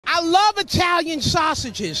I love Italian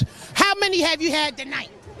sausages. How many have you had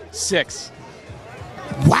tonight? 6.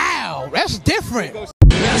 Wow, that's different.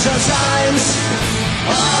 There's a signs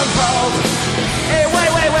of hope. Hey, wait,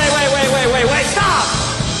 stop!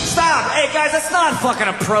 Hey, guys, that's not fucking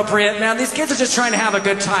appropriate, man. These kids are just trying to have a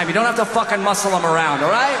good time. You don't have to fucking muscle them around,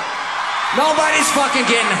 all right? Nobody's fucking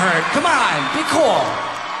getting hurt. Come on, be cool.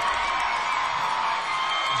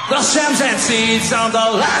 The stems and seeds on the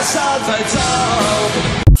last of the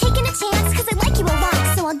dope. Taking a chance, cause I like you a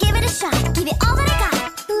lot, so I'll give it a shot. Give it all that I got.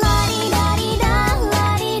 La-di-da-di-da,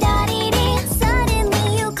 la-di-da-di-dee.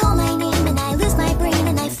 Suddenly you call my name and I lose my brain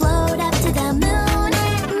and I float up to the moon.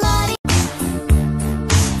 La-di-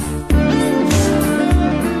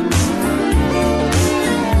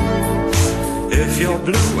 If you're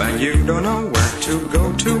blue and you don't know where to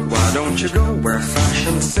go to, why don't you go where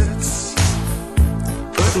fashion sits?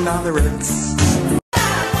 Putting on the Ritz.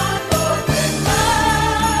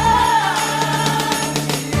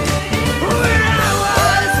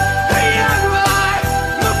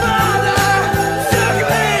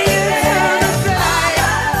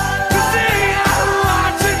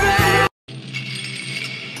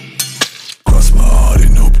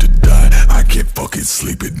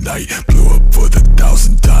 Sleep at night, blew up for the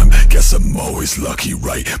 1,000th time. Guess I'm always lucky,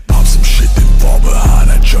 right? Pop some shit, then fall behind.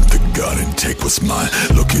 I jump the gun and take what's mine.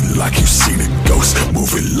 Looking like you seen a ghost,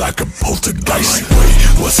 moving like a poltergeist. Like, wait,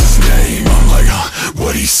 what's his name? I'm like,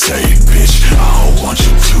 what'd he say? Bitch, I don't want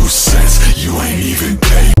your 2 cents. You ain't even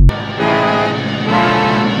paid.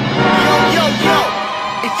 Yo,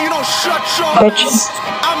 if you don't shut your bitches,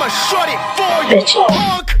 I'ma shut it for you. Bitches.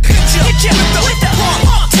 Punk. With the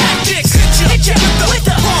punk tactics. With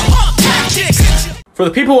the punk tactics. For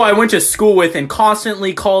the people I went to school with and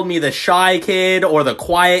constantly called me the shy kid or the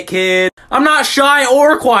quiet kid, I'm not shy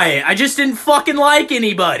or quiet. I just didn't fucking like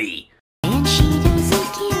anybody. And she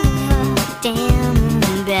doesn't give a damn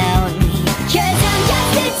about me. Cause I'm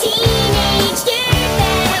just a teenage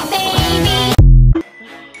dirtbag baby.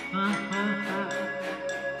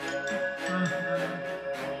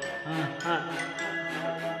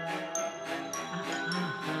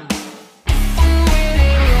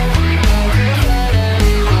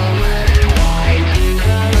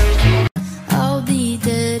 I'll be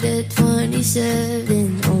dead at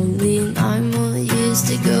 27, only 9 more years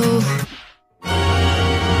to go.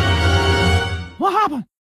 What happened?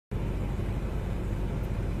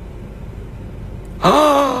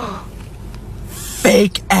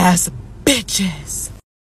 Fake ass bitches.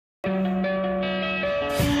 Coming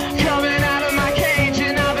out of my cage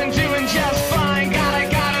and I've been doing just fine.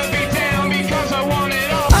 Gotta be down because I want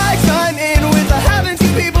it all. I chime in with the haven't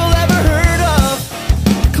you people ever heard of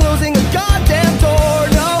closing a goddamn door?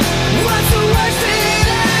 No. What's the worst thing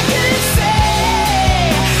I can say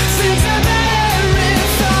since I've been in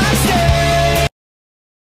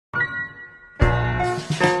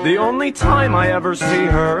The only time I ever see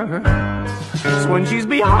her is when she's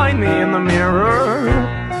behind me in the mirror.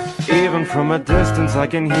 Even from a distance I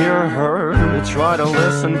can hear her. I try to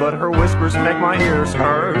listen, but her whispers make my ears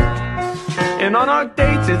hurt. And on our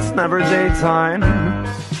dates it's never daytime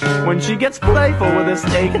when she gets playful with a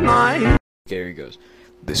steak knife. Gary goes,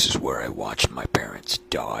 "This is where I watched my parents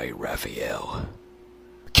die, Raphael."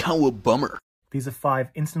 Bummer. These are 5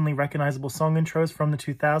 instantly recognizable song intros from the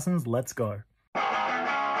 2000s. Let's go.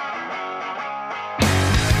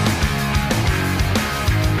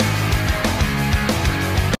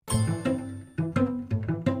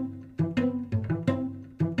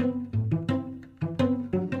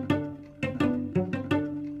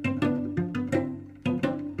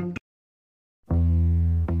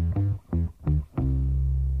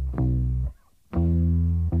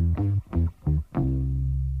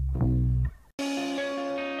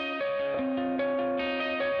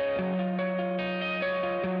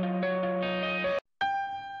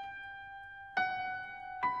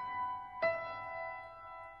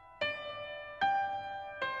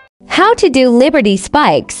 How to do Liberty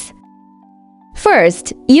spikes.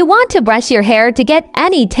 First, you want to brush your hair to get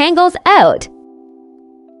any tangles out.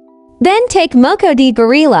 Then take Moco di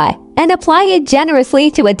Gorilla and apply it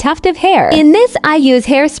generously to a tuft of hair. In this, I use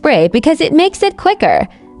hairspray because it makes it quicker,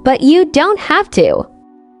 but you don't have to.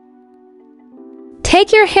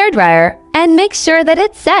 Take your hairdryer and make sure that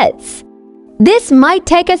it sets. This might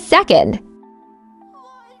take a second.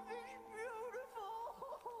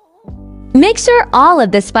 Make sure all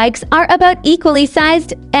of the spikes are about equally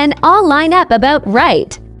sized and all line up about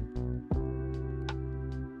right.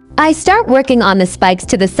 I start working on the spikes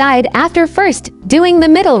to the side after first doing the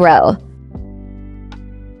middle row.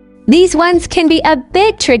 These ones can be a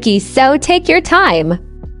bit tricky, so take your time.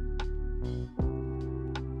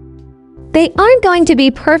 They aren't going to be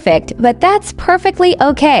perfect, but that's perfectly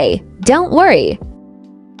okay. Don't worry.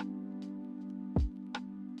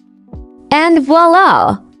 And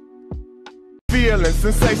voila! Feeling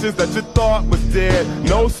sensations that you thought was dead.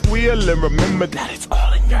 No squealing, remember that it's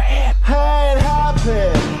all in your head. How it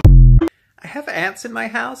happened. I have ants in my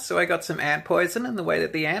house, so I got some ant poison, and the way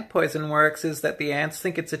that the ant poison works is that the ants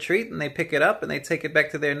think it's a treat, and they pick it up, and they take it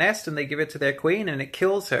back to their nest, and they give it to their queen, and it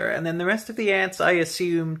kills her. And then the rest of the ants, I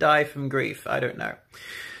assume, die from grief. I don't know.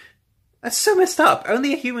 That's so messed up.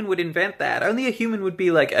 Only a human would invent that. Only a human would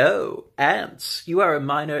be like, oh, ants, you are a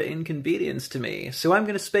minor inconvenience to me, so I'm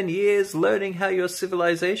going to spend years learning how your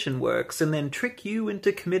civilization works and then trick you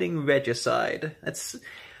into committing regicide. That's...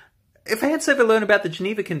 If ants ever learn about the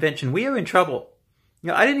Geneva Convention, we are in trouble. You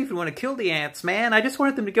know, I didn't even want to kill the ants, man. I just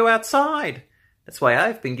wanted them to go outside. That's why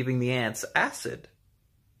I've been giving the ants acid.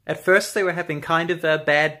 At first, they were having kind of a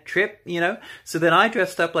bad trip, you know? So then I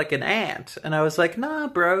dressed up like an ant, and I was like, nah,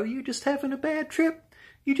 bro, you're just having a bad trip.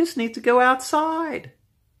 You just need to go outside.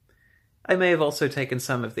 I may have also taken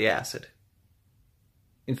some of the acid.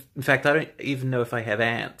 In fact, I don't even know if I have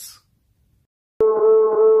ants.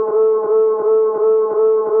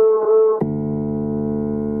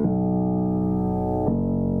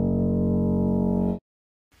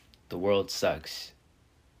 The world sucks,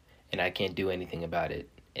 and I can't do anything about it.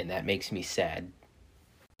 And that makes me sad.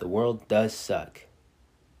 The world does suck.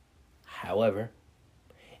 However,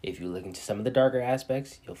 if you look into some of the darker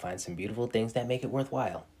aspects, you'll find some beautiful things that make it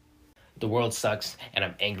worthwhile. The world sucks, and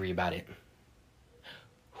I'm angry about it.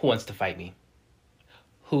 Who wants to fight me?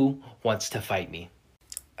 Who wants to fight me?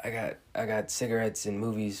 I got cigarettes and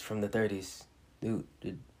movies from the 30s. Dude,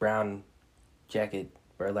 the brown jacket,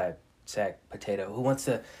 burlap sack, potato. Who wants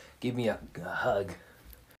to give me a hug?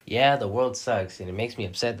 Yeah, the world sucks, and it makes me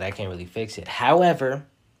upset that I can't really fix it. However,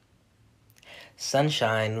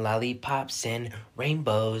 sunshine, lollipops, and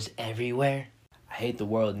rainbows everywhere. I hate the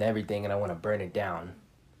world and everything, and I want to burn it down.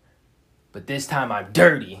 But this time I'm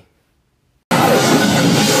dirty. What's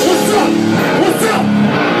up? What's up?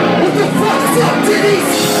 What the fuck's up,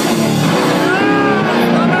 titties?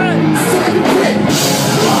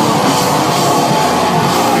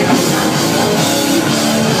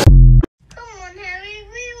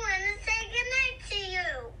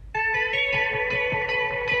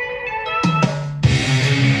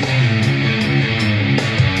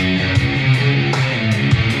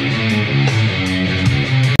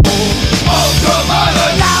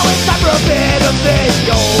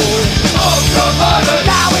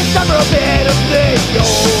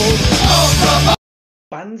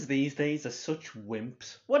 Bands these days are such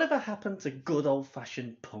wimps. Whatever happened to good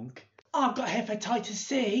old-fashioned punk? I've got hepatitis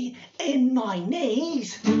C in my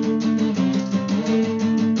knees.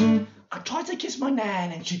 I tried to kiss my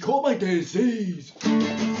nan and she caught my disease.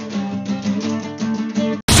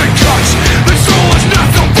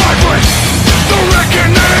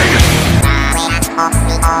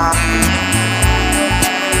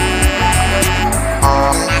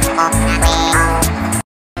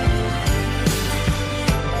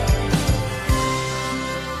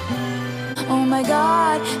 Oh my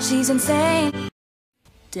god, she's insane.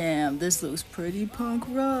 Damn, this looks pretty punk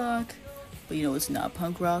rock. But you know what's not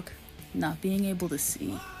punk rock? Not being able to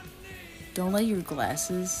see. Don't let your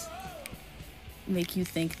glasses make you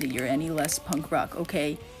think that you're any less punk rock,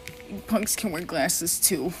 okay? Punks can wear glasses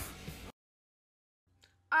too.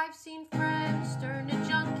 I've seen friends turn to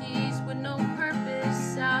junkies with no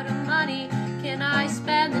purpose. Out of money, can I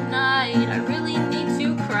spend the night? I really need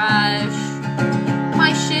to crash.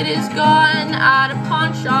 My shit is gone, at a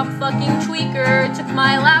pawn shop, fucking tweaker. Took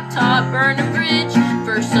my laptop, burned a bridge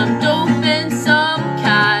for some dope and some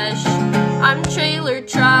cash. I'm trailer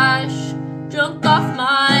trash, drunk off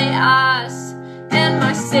my ass, and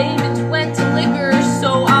my savings went to liquor,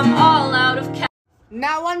 so I'm all out of cash.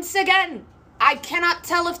 Now once again, I cannot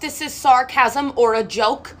tell if this is sarcasm or a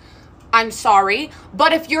joke. I'm sorry,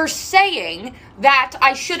 but if you're saying that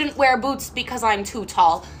I shouldn't wear boots because I'm too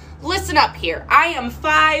tall, listen up here. I am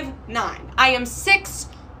 5'9". I am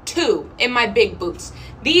 6'2" in my big boots.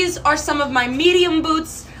 These are some of my medium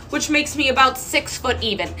boots, which makes me about 6 foot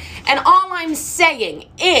even. And all I'm saying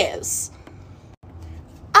is,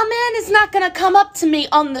 a man is not gonna come up to me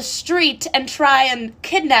on the street and try and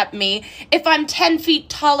kidnap me if I'm 10 feet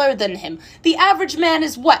taller than him. The average man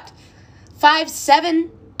is what? 5'7"?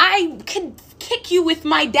 I could kick you with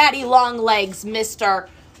my daddy long legs, mister.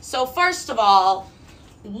 So first of all,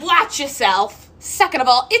 watch yourself. Second of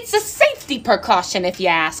all, it's a safety precaution if you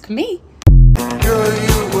ask me. Girl,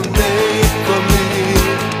 you were made for me.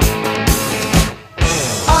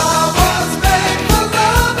 I was made for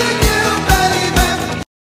loving you, baby.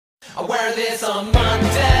 I wear Wear this on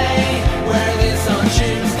Monday, wear this on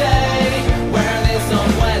Tuesday, wear this on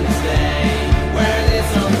Wednesday, wear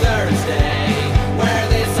this on Thursday, wear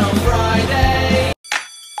this on Friday.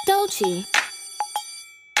 Dolce,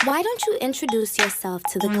 why don't you introduce yourself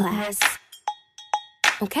to the class?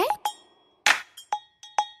 Okay?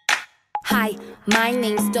 Hi, my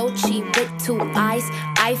name's Dolce with 2 eyes.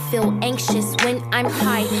 I feel anxious when I'm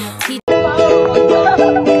high.